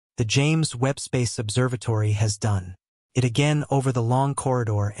the James Webb Space Observatory has done it again over the long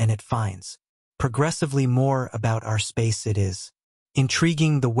corridor, and it finds progressively more about our space. It is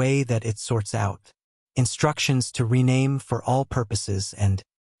intriguing the way that it sorts out instructions to rename for all purposes, and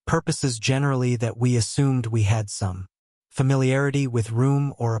purposes generally that we assumed we had some familiarity with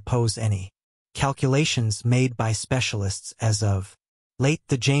room or oppose any calculations made by specialists as of late.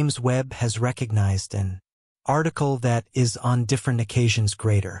 The James Webb has recognized an article that is on different occasions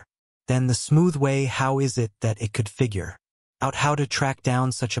greater than the smooth way. How is it that it could figure out how to track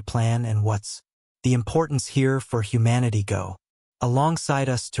down such a plan, and what's the importance here for humanity? Go alongside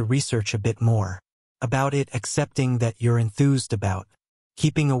us to research a bit more about it, accepting that you're enthused about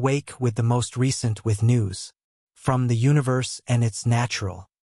keeping awake with the most recent with news from the universe and its natural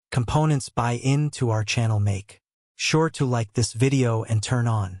components. Buy into our channel. Make sure to like this video and turn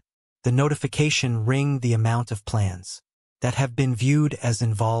on the notification ring. The amount of plans that have been viewed as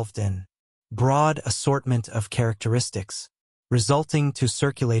involved in broad assortment of characteristics resulting to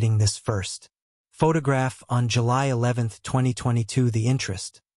circulating this first photograph on July 11, 2022. The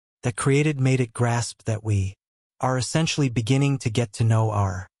interest that created made it grasp that we are essentially beginning to get to know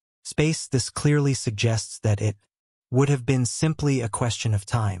our space. This clearly suggests that it would have been simply a question of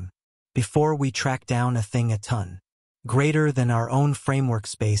time before we track down a thing a ton greater than our own framework.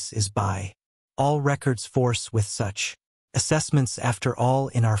 Space is by all records force with such assessments. After all,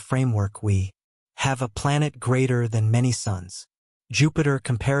 in our framework we have a planet greater than many suns, Jupiter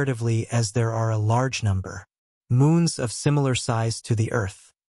comparatively, as there are a large number moons of similar size to the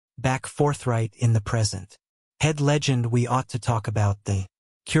Earth. Back forthright in the present head legend, we ought to talk about the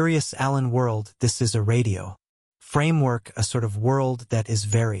curious Allen world. This is a radio framework, a sort of world that is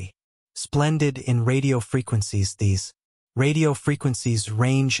very splendid in radio frequencies. These radio frequencies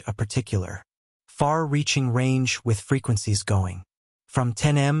range a particular far-reaching range, with frequencies going from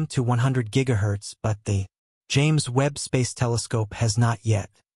 10 to 100 gigahertz, but the James Webb Space Telescope has not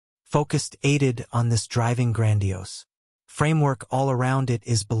yet focused aided on this driving grandiose framework. All around it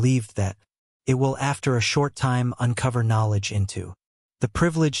is believed that it will after a short time uncover knowledge into the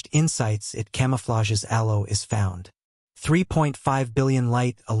privileged insights it camouflages. ALO is found 3.5 billion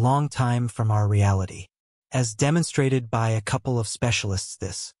light, a long time from our reality. As demonstrated by a couple of specialists,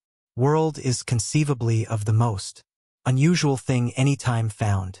 this world is conceivably of the most unusual thing any time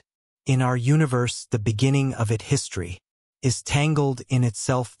found in our universe. The beginning of its history is tangled in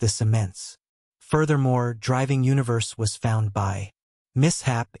itself. This immense, furthermore, driving universe was found by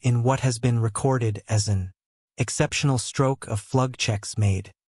mishap in what has been recorded as an exceptional stroke of flug checks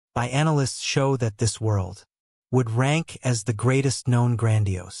made by analysts show that this world would rank as the greatest known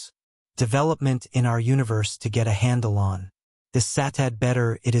grandiose development in our universe. To get a handle on this satad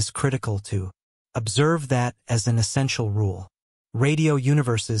better, it is critical to observe that, as an essential rule, radio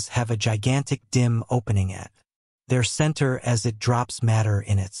universes have a gigantic dim opening at their center as it drops matter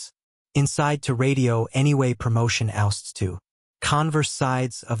in its inside to radio. Anyway, promotion ousts to converse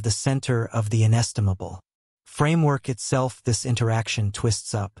sides of the center of the inestimable framework itself. This interaction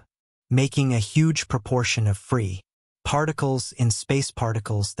twists up, making a huge proportion of free particles in space,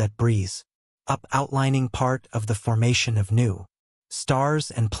 particles that breeze up, outlining part of the formation of new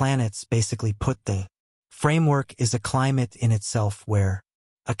stars and planets. Basically put, the framework is a climate in itself where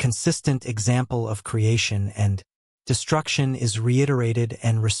a consistent example of creation and destruction is reiterated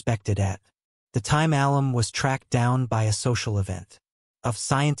and respected. At the time, alum was tracked down by a social event of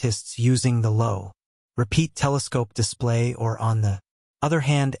scientists using the low repeat telescope display, or on the other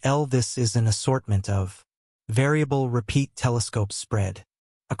hand, this is an assortment of variable repeat telescopes spread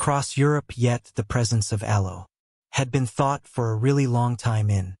across Europe. Yet the presence of ALO had been thought for a really long time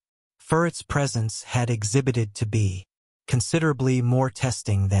in for its presence had exhibited to be considerably more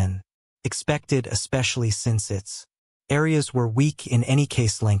testing than expected, especially since its areas were weak. In any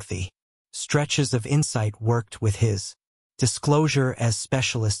case, lengthy stretches of insight worked with his disclosure as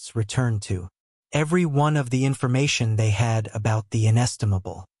specialists returned to every one of the information they had about the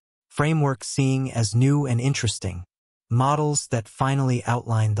inestimable framework, seeing as new and interesting models that finally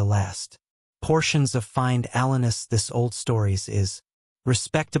outlined the last portions of Find Allenus. This old stories is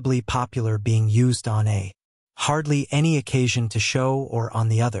respectably popular, being used on a hardly any occasion to show or on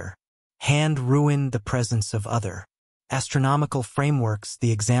the other hand ruin the presence of other astronomical frameworks.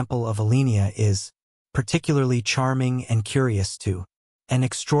 The example of Alenia is particularly charming and curious to an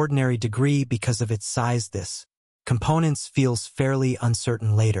extraordinary degree because of its size. This components feels fairly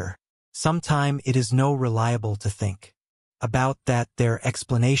uncertain later. Sometime it is no reliable to think about that their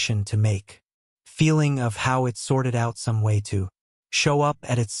explanation to make feeling of how it sorted out some way to show up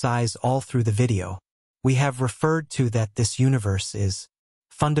at its size all through the video. We have referred to that this universe is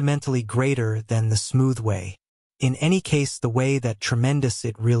fundamentally greater than the smooth way. In any case, the way that tremendous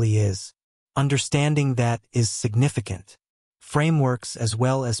it really is. Understanding that is significant. Frameworks as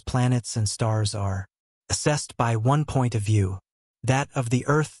well as planets and stars are assessed by one point of view, that of the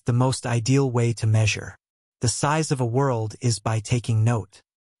Earth, the most ideal way to measure the size of a world is by taking note.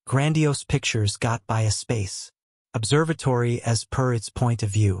 Grandiose pictures got by a space observatory as per its point of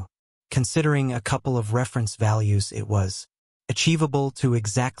view. Considering a couple of reference values, it was achievable to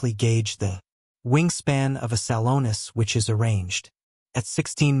exactly gauge the wingspan of a Salonus, which is arranged at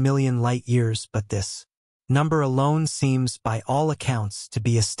 16 million light-years, but this number alone seems by all accounts to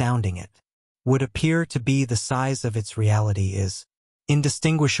be astounding. It would appear to be the size of its reality is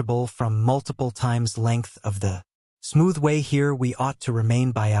indistinguishable from multiple times length of the smooth way. Here we ought to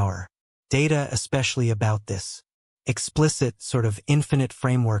remain by our data, especially about this explicit sort of infinite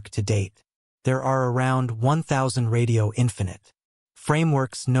framework to date. There are around 1,000 radio infinite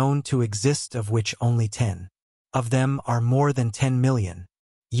frameworks known to exist, of which only 10 of them are more than 10 million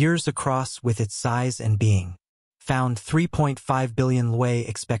years across, with its size and being found 3.5 billion way,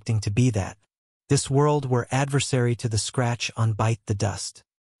 expecting to be that this world were adversary to the scratch on bite the dust.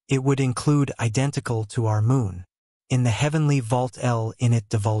 It would include identical to our moon. In the heavenly vault L in it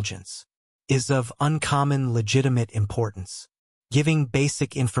divulgence is of uncommon legitimate importance, giving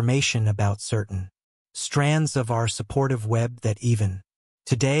basic information about certain strands of our supportive web that even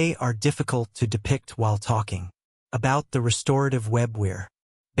today are difficult to depict while talking about the restorative web. We're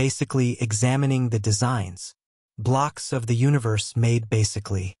basically examining the designs, blocks of the universe made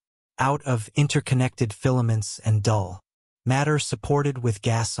basically out of interconnected filaments and dull matter supported with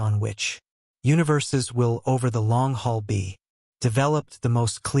gas, on which universes will over the long haul be developed. The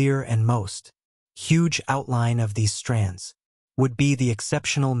most clear and most huge outline of these strands would be the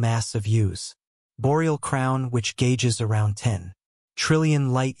exceptional mass of U's boreal crown, which gauges around 10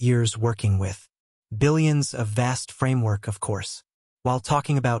 trillion light-years, working with billions of vast framework. Of course, while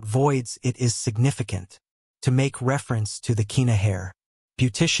talking about voids, it is significant to make reference to the Kina hair.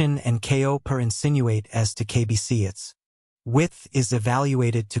 Butition and Ko per insinuate as to KBC. Its width is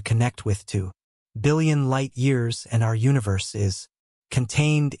evaluated to connect with 2 billion light-years, and our universe is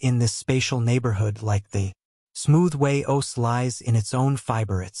contained in this spatial neighborhood like the smooth way. Os lies in its own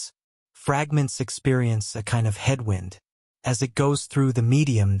fiber. Its fragments experience a kind of headwind as it goes through the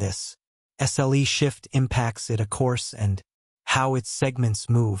medium. This SLE shift impacts it, a course, and how its segments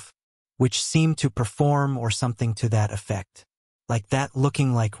move, which seem to perform or something to that effect. Like that,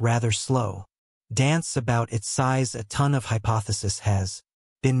 looking like rather slow dance about its size. A ton of hypothesis has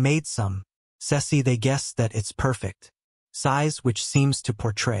been made. Some say they guess that its perfect size, which seems to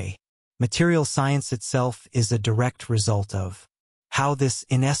portray material science itself, is a direct result of how this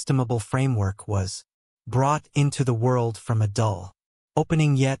inestimable framework was brought into the world from a dull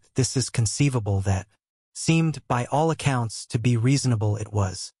opening. Yet this is conceivable that seemed by all accounts to be reasonable. It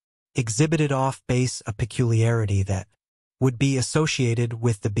was exhibited off base, a peculiarity that would be associated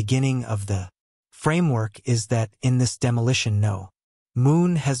with the beginning of the framework is that in this demolition no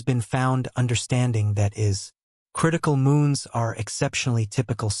moon has been found. Understanding that is critical. Moons are exceptionally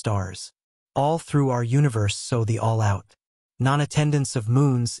typical stars all through our universe, so the all-out non-attendance of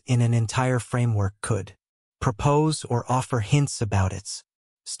moons in an entire framework could propose or offer hints about its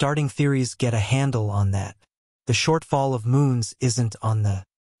starting theories. Get a handle on that. The shortfall of moons isn't on the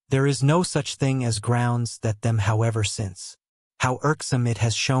there is no such thing as grounds that them, however, since how irksome it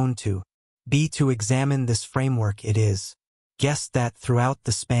has shown to be to examine this framework, it is guessed that throughout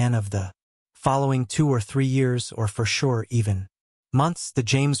the span of the following 2 or 3 years, or for sure even months, the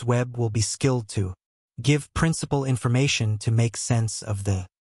James Webb will be skilled to give principal information to make sense of the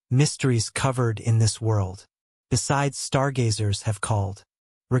mysteries covered in this world. Besides, stargazers have called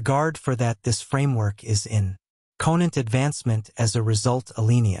regard for that this framework is in conant advancement. As a result,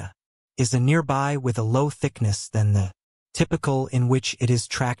 Alenia is a nearby with a low thickness than the typical in which it is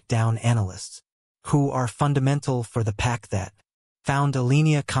tracked down. Analysts who are fundamental for the pack that found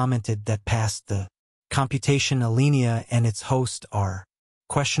Alenia commented that past the computation, Alenia and its host are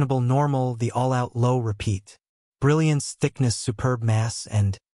questionable. Normal, the all-out low repeat brilliance, thickness, superb mass,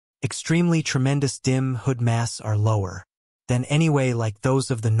 and extremely tremendous dim hood mass are lower than anyway like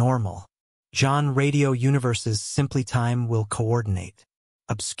those of the normal John radio universes. Simply time will coordinate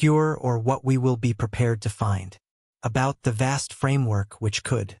obscure or what we will be prepared to find about the vast framework which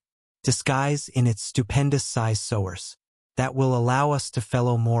could disguise in its stupendous size source that will allow us to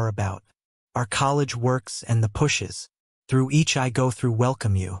fellow more about our college works and the pushes through each I go through.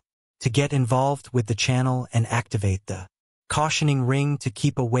 Welcome you to get involved with the channel and activate the cautioning ring to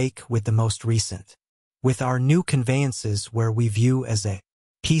keep awake with the most recent with our new conveyances, where we view as a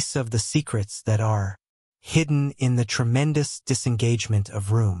piece of the secrets that are hidden in the tremendous disengagement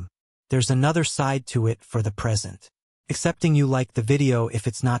of room. There's another side to it for the present. Accepting you like the video if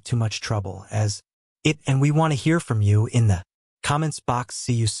it's not too much trouble, as it, and we want to hear from you in the comments box.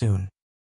 See you soon.